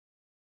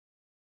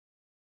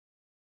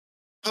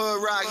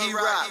Hood rock, he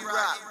rock.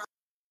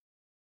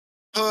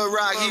 Hood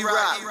rock, he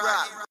rock.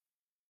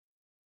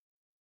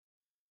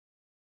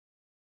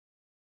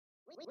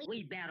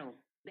 We battle.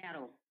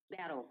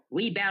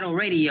 We battle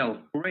radio.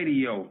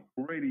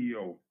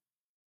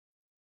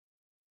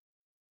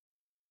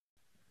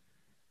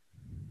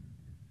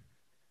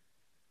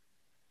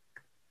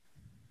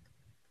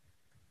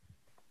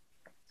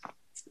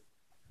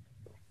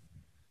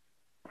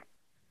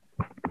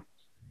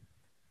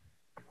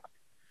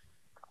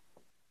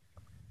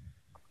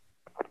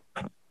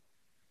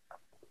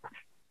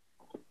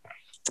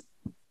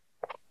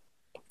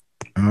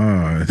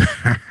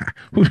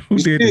 Who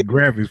did the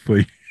graphics for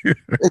you?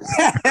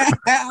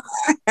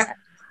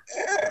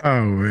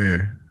 Oh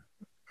man.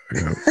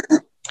 Yeah.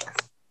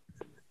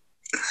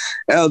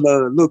 That was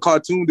a little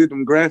cartoon did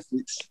them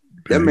graphics.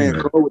 That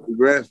man cool with the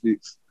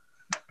graphics.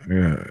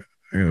 I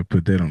gotta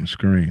put that on the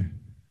screen.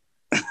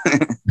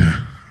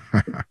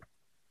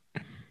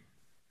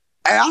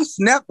 Hey, I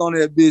snapped on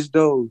that bitch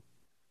though.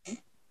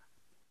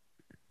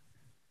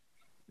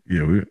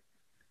 Yeah,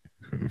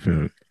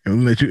 I'll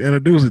let you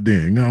introduce it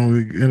then. You know,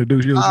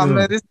 introduce yourself. Oh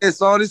man, this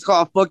song is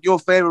called "Fuck Your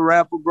Favorite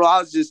Rapper," bro. I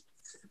was just,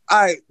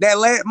 my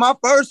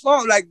first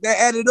song, like that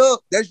added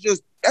up. That's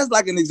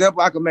like an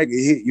example I could make a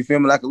hit. You feel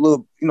me? Like a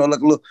little.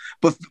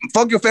 But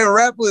 "Fuck Your Favorite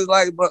Rapper" is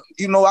like, but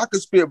I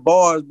could spit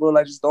bars, bro.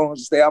 Like just don't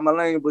stay out my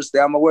lane, but stay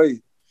out my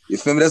way. You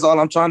feel me? That's all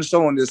I'm trying to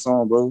show on this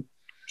song, bro.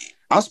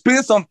 I'm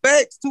spitting some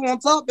facts too on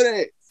top of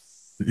that.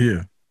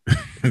 Yeah.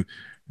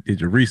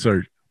 Did your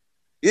research?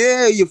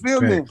 Yeah, you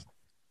feel me?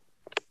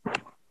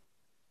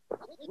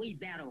 We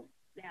battle.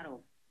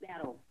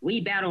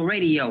 We battle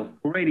radio.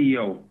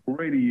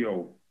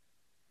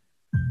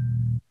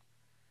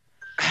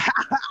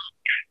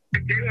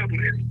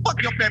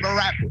 Fuck your favorite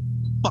rapper.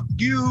 Fuck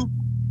you.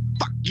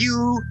 Fuck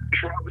you.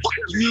 Fuck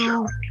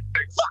you.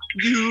 Fuck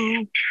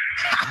you.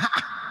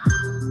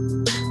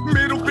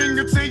 Middle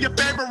finger to your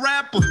favorite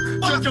rapper.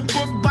 Judge a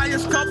book by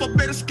its cover,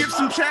 better skip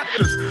some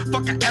chapters.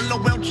 Fuck a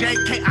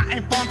LOLJK, I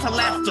ain't fun to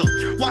laughter.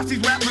 Watch these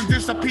rappers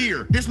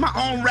disappear. This my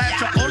own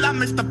rapture. Hola,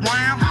 Mr.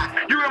 Brown.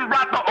 You done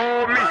brought the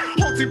old me.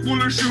 Multi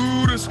full of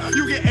shooters.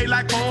 You get A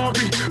like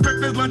Harvey.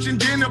 Breakfast, lunch, and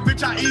dinner,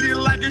 bitch, I eat it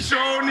like it's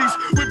Shoney's.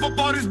 Whip up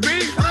all this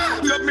beef.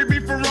 Let me be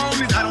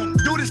Ferronis. I don't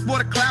do this for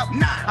the clout.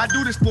 Nah, I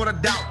do this for the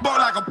doubt. But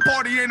like a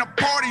party ain't a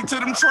party to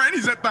them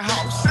trannies at the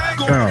house.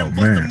 Go ahead and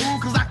bust the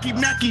move, cause I keep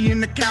Mackie in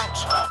the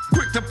couch.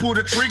 Quick to pull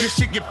the trigger,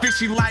 shit get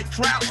fishy like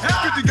trout.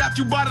 50 got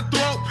you by the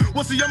throat.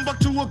 What's a young buck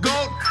to a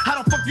goat?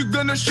 How the fuck you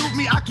gonna shoot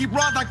me? I keep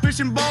rods like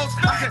fishing boats.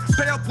 I said,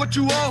 pay up what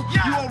you owe.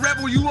 You owe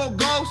rebel, you owe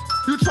ghost.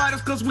 You tried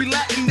us cause we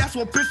Latin, that's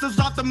what pissed us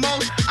off the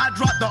most. I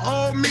dropped the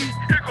old me.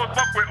 Here goes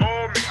fuck with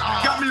old me.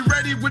 Got me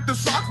ready with the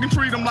sock and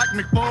treat them like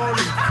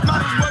McFoley.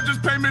 Might as well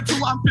just pay me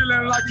too, I'm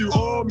feeling like you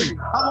owe me.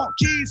 I want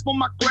keys for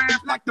my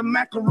craft like the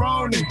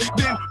macaroni.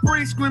 Then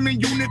free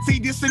screaming unity,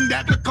 this and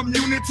that, the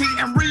community.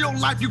 In real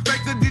life, you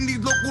faker than these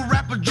local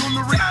rapper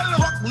jewelry.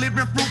 Fuck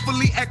living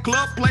fruitfully at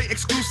club play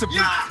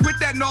exclusively. With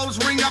that nose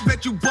ring, I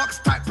bet you bucks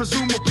type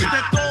presumably.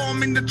 Then throw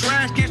them in the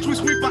trash, can't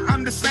sweeper,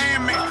 I'm the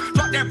Sandman.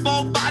 Drop that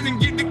 4-5 and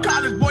get the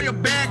college boy a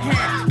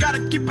backhand.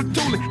 Gotta keep it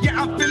tooling,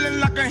 yeah, I'm feeling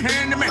like a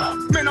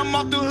handyman. Man, I'm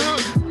off the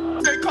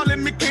hood, they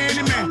calling me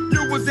Candyman.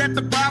 You was at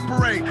the bar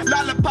parade,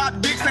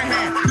 lollipop dicks in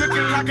hand.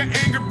 Looking like an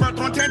angry bird,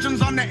 throwing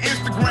tensions on the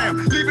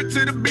Instagram. Leave it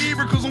to the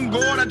beaver, cause I'm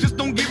gold, I just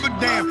don't give a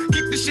damn.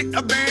 Keep the shit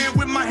a band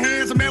with my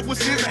hands, I'm at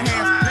with scissor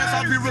hands. That's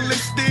all be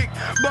realistic,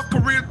 but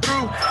career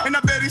through. And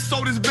I bet he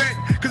sold his bet,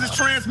 cause his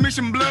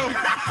transmission blew.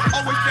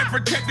 Always stay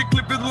protected,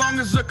 clip as long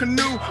as a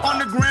canoe. On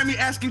the Grammy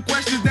asking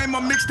questions, name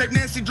my mixtape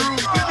Nancy Drew.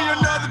 Give me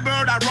another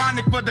bird,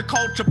 ironic for the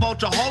culture.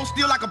 Vulture hold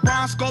still like a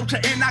bronze sculpture,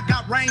 and I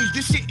got range,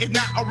 this shit is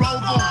not a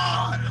rover.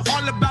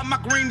 All about my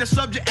green, the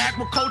subject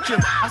agriculture.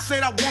 I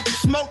said I want to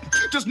smoke,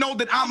 just know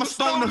that I'm a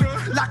stoner.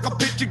 Like a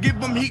pitcher, give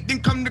them heat,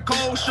 then come the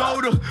cold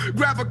shoulder.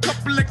 Grab a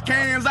couple of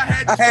cans, I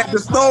had the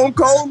Stone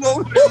Cold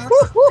on.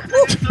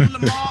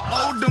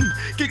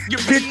 Get your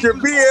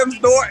BM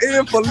store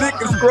in for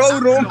liquor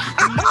scrotum.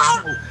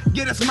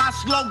 Get us my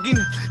slogan.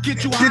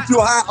 Get you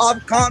high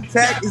off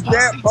contact. Is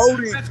that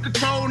voting? That's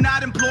control,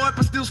 not employed,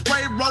 but still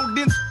spray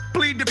rodents.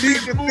 Plead the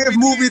fifth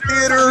movie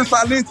theater.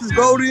 Silence is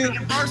voting.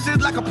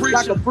 Verses like a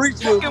preacher.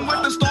 Fucking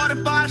with the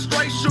starting 5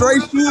 straight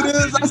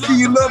shooters. I see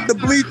you love the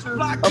bleachers.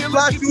 A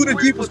fly shooter,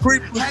 Jeepers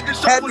Creepers.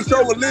 Had to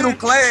show a little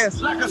class.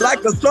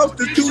 Like a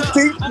substitute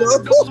teacher. I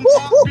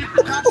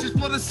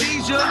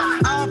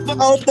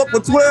don't fuck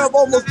with 12.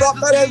 Almost thought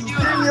that as a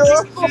senior.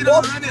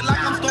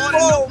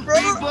 Oh,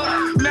 bro.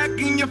 Mac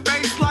in your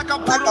face like I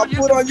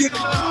put on you.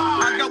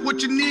 I got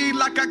what you need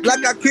like I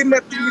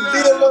kidnapped you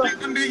dealer.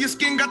 Under your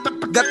skin got the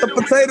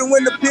potato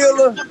in the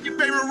peeler. Fuck your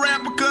favorite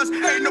rapper cause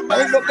ain't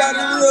nobody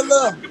real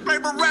love. Your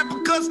favorite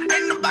rapper cause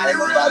ain't nobody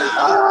real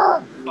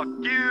love. Fuck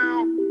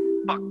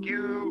you. Fuck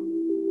you.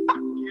 Fuck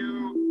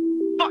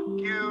you. Fuck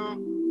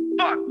you.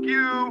 Fuck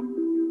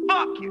you.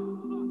 Fuck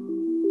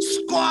you.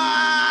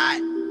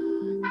 Squad.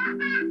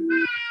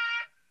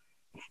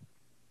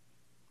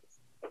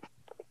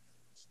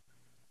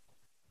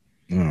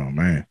 Oh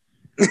man.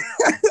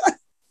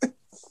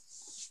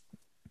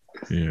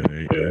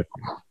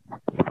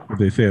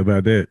 they say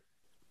about that?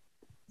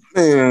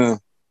 Man,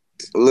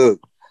 look,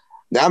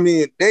 I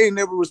mean, they ain't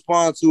never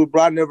respond to it,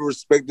 bro. I never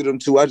respected them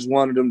too. I just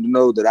wanted them to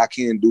know that I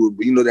can't do it.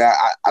 But you know that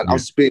I'm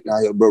spitting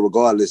out here, bro,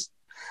 regardless.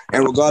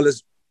 And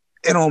regardless,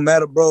 it don't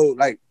matter, bro.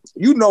 Like,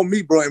 you know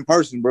me, bro, in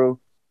person, bro.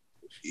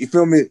 You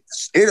feel me?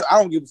 I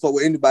don't give a fuck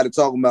what anybody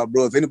talking about,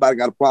 bro. If anybody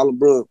got a problem,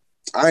 bro,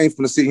 I ain't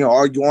finna sit here and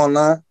argue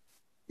online.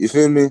 You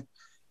feel me?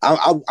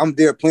 I'm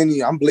there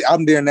plenty. I'm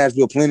there in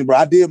Nashville plenty, bro.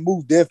 I did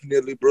move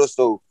definitely, bro.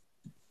 So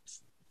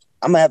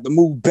I'm gonna have to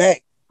move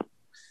back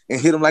and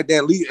hit them like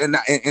that lead and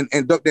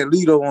duck that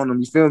Lido on them.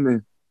 You feel me?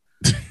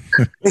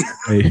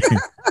 Hey.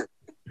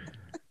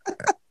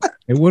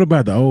 And what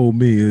about the old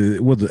me?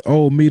 Was the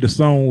old me the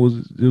song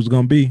was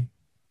gonna be?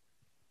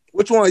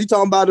 Which one? You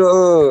talking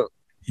about?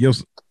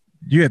 Yes,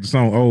 you had the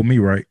song "Old Me,"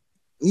 right?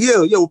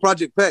 Yeah, with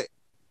Project Pat.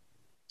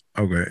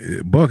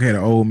 Okay, Buck had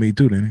an "Old Me"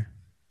 too, didn't he?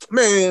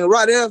 Man,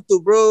 right after,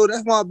 bro.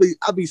 That's why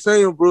I be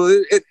saying, bro.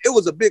 It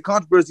was a big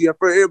controversy at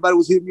first. Everybody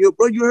was hitting me up,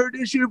 bro. You heard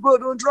this shit, bro?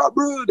 Don't drop,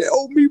 bro. That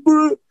 "Old Me,"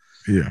 bro.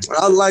 Yeah.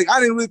 I was like, I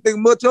didn't really think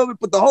much of it,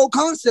 but the whole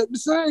concept the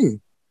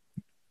same.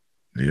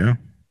 Yeah.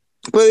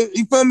 But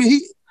you feel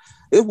me?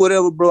 It's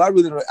whatever, bro. I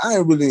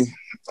ain't really,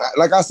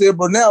 like I said,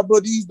 bro. Now, bro,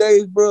 these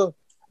days, bro,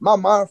 my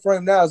mind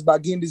frame now is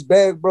about getting this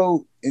bag,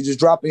 bro, and just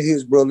dropping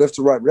hits, bro, left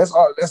to right. That's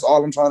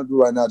all I'm trying to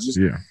do right now. Just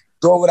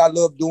doing what I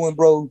love doing,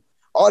 bro.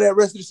 All that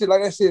rest of the shit,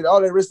 like I said,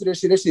 all that rest of that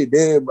shit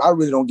dead. Bro. I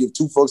really don't give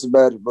two fucks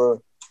about it,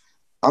 bro.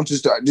 I'm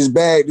just this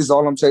bag. This is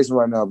all I'm chasing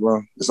right now,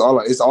 bro. It's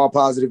all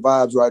positive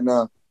vibes right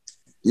now.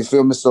 You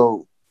feel me?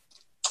 So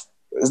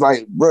it's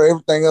like, bro,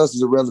 everything else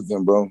is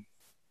irrelevant, bro.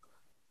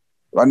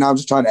 Right now, I'm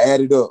just trying to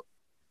add it up.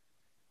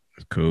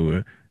 That's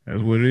cool.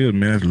 That's what it is,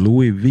 man. That's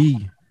Louis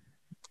V.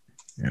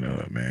 You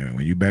know, man,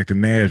 when you back to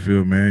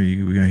Nashville,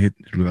 man, we're gonna hit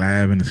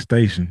live in the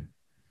station.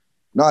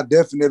 No,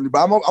 definitely.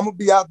 But I'm gonna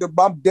be out there,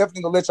 but I'm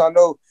definitely gonna let y'all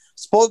know.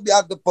 Supposed to be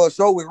out there for a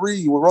show with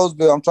Reed, with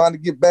Roseville. I'm trying to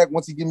get back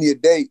once he give me a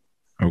date.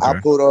 Okay. I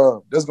put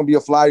there's gonna be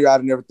a flyer out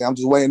and everything. I'm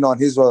just waiting on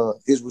his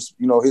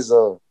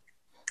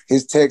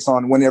text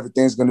on when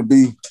everything's gonna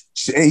be.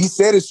 He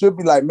said it should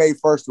be like May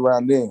 1st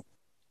around then.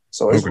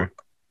 So it's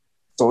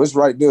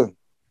right there.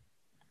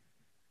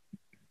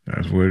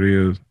 That's what it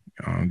is.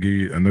 I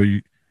know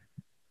you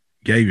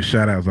gave your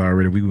shout outs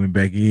already. We went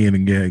back in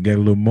and got a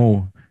little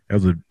more.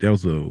 That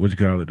was a what you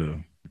call it,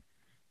 the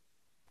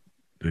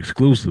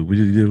exclusive. We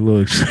just did a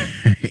little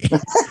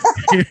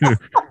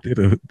did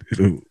a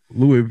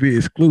Louis V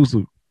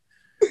exclusive.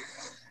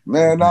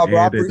 Man, no,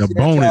 bro. The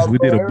bonus. We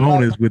did a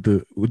bonus with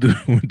the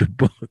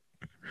book.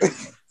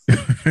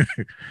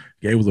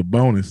 Gave us a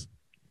bonus.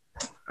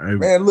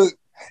 Man, look,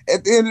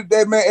 at the end of the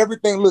day, man,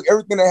 everything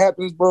that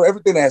happens, bro,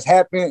 everything that's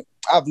happened,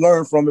 I've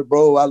learned from it,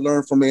 bro. I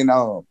learned from it. And,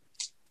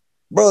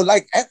 bro,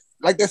 like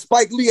that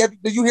Spike Lee.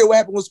 Did you hear what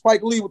happened with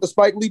Spike Lee, with the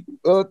Spike Lee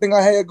thing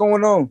I had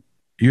going on?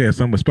 You had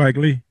something with Spike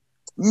Lee?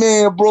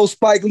 Man, bro,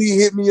 Spike Lee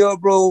hit me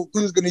up, bro.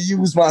 He was going to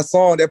use my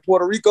song, that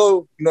Puerto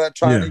Rico,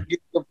 trying to get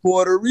to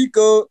Puerto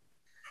Rico.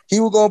 He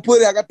was going to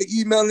put it, I got the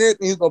email and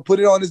everything. He was going to put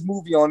it on this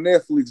movie on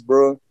Netflix,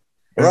 bro.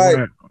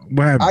 Right?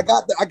 What happened?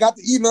 I got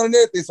the email and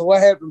everything. So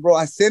what happened, bro?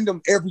 I send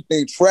him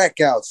everything,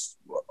 track outs,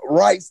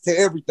 rights to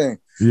everything.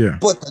 Yeah.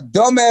 But the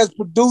dumbass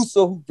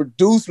producer who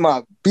produced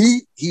my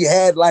beat, he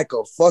had like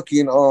a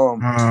fucking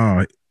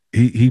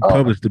he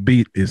published the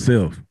beat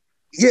itself.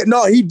 Yeah,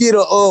 no, he did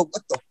a what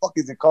the fuck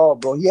is it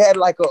called, bro? He had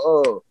like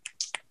a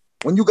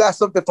when you got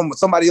something from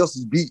somebody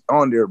else's beat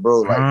on there,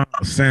 bro. Like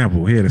a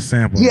sample. He had a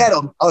sample. He had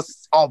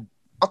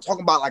I'm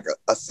talking about like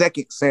a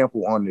second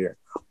sample on there.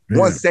 Yeah.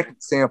 1 second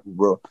sample,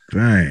 bro.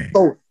 Dang.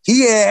 So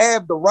he didn't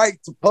have the right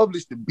to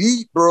publish the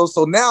beat, bro.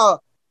 So now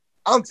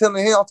I'm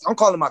telling him, I'm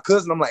calling my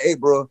cousin. I'm like, hey,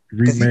 bro,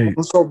 he's the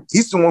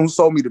one who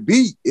sold me the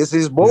beat. It's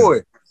his boy.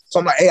 Yeah. So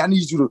I'm like, hey, I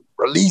need you to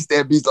release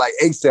that beat like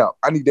ASAP.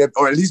 I need that,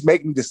 or at least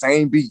make me the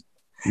same beat.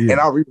 Yeah.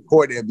 And I'll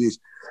re-record that bitch.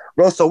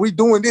 Bro, so we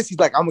doing this. He's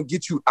like, I'm gonna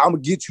get you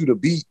the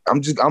beat.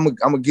 I'm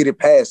gonna get it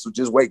passed. So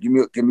just wait, give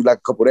me like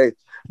a couple days.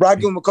 Bro, I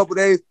give him a couple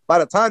days. By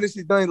the time this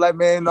is done, he's like,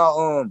 man,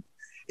 no,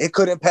 it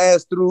couldn't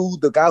pass through.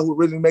 The guy who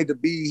really made the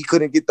beat, he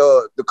couldn't get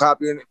the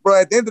copy. And bro,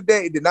 at the end of the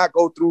day, it did not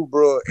go through,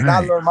 bro. And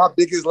I learned my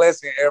biggest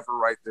lesson ever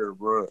right there,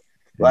 bro.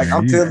 Like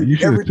I'm telling you,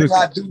 everything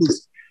I do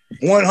is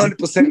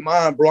 100%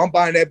 mine, bro. I'm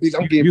buying that beat.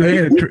 I'm getting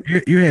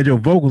paid. You had your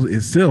vocals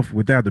itself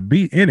without the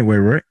beat anyway,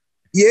 right?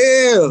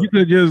 Yeah. You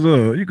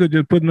could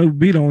just put no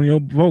beat on your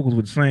vocals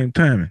with the same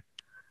timing.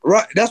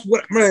 Right. That's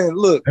what, man.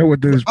 Look. That's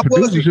what the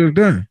producer should have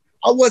done.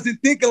 I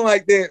wasn't thinking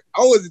like that.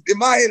 I was in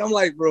my head. I'm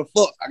like, bro,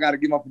 fuck. I gotta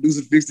get my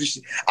producer to fix this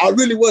shit. I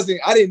really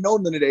wasn't. I didn't know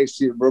none of that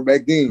shit, bro.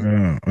 Back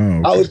then,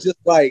 okay. I was just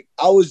like,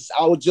 I was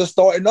just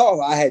starting off.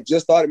 I had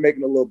just started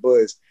making a little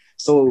buzz,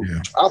 so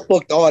I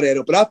fucked all that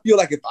up. But I feel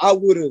like if I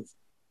would have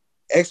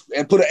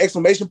and put an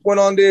exclamation point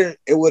on there,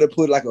 it would have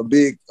put like a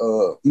big,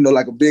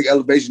 like a big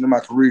elevation in my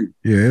career.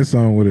 Yeah, that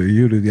song would have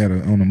you'd have got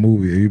on a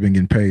movie. You've been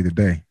getting paid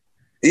today.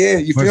 Yeah,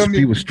 you feel me?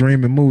 People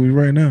streaming movies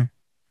right now.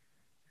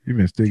 You've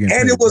been sticking.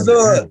 And it was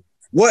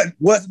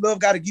what's love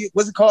got to get?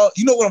 What's it called?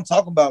 You know what I'm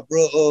talking about,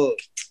 bro?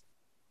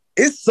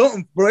 It's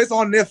something, bro. It's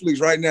on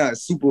Netflix right now.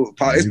 It's super.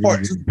 It's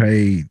part 2.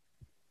 Paid.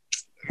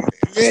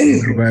 Man.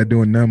 Everybody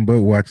doing nothing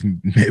but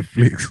watching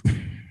Netflix.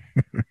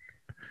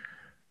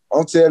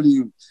 I'm telling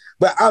you.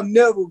 But I'm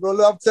never, bro.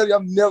 I'm telling you,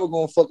 I'm never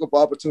gonna fuck up an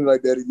opportunity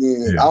like that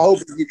again. Yeah. I hope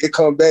it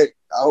come back.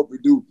 I hope we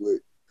do,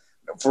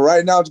 but for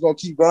right now, I'm just gonna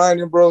keep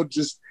grinding, bro.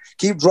 Just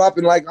keep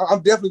dropping. Like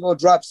I'm definitely gonna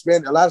drop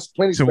Spanish.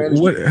 Plenty So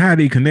Spanish. how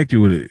do you connect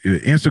you with it?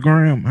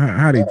 Instagram?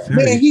 How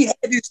Man, he had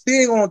this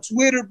thing on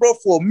Twitter, bro,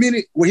 for a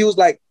minute where he was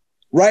like,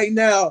 right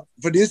now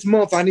for this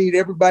month, I need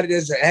everybody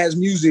that has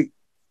music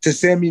to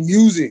send me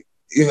music.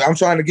 If I'm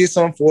trying to get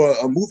something for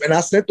a movie, and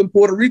I sent them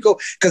Puerto Rico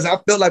because I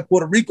felt like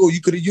Puerto Rico,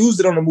 you could have used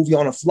it on a movie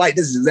on a flight.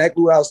 This is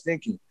exactly what I was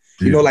thinking.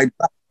 Yeah. You know, like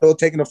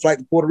taking a flight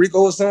to Puerto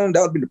Rico or something,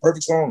 that would be the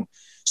perfect song.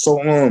 So,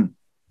 and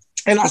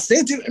I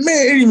sent it.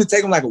 Man, it didn't even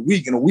take him like a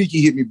week. In a week,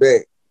 he hit me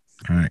back.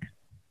 All right.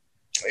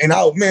 And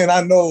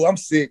I know I'm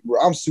sick, bro.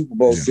 I'm Super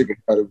Bowl sick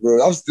about it,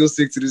 bro. I'm still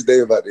sick to this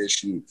day about that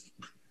shit.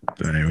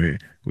 Anyway,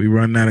 we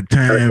running out of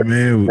time,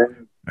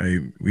 man.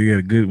 We got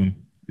a good one.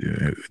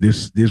 Yeah,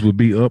 this will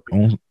be up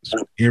on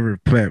every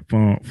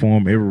platform,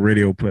 every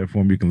radio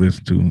platform you can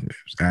listen to.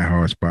 It's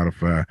iHeart,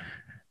 Spotify,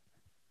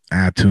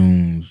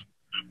 iTunes,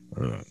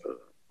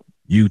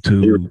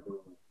 YouTube,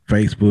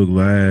 Facebook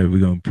Live. We're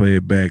gonna play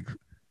it back,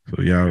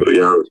 so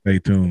y'all stay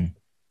tuned.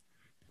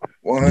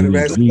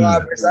 100.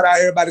 Shout out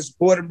everybody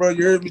supporting, bro.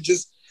 You heard me?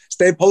 Just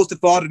stay posted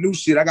for all the new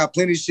shit. I got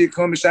plenty of shit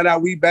coming. Shout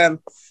out We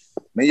Battle.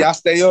 Man, y'all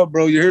stay up,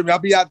 bro. You heard me? I'll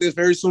be out there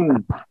very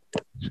soon.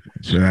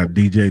 Shout out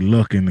DJ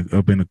Luck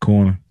up in the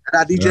corner.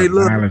 Shout out DJ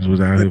Luck. Islands was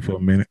out here for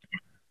a minute.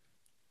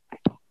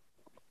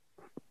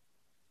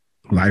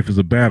 Life is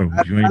a battle.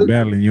 If you ain't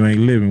battling, you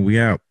ain't living. We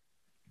out.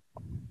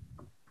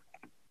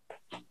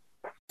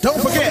 Don't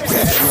forget to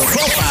add your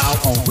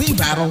profile on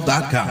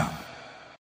WeBattle.com.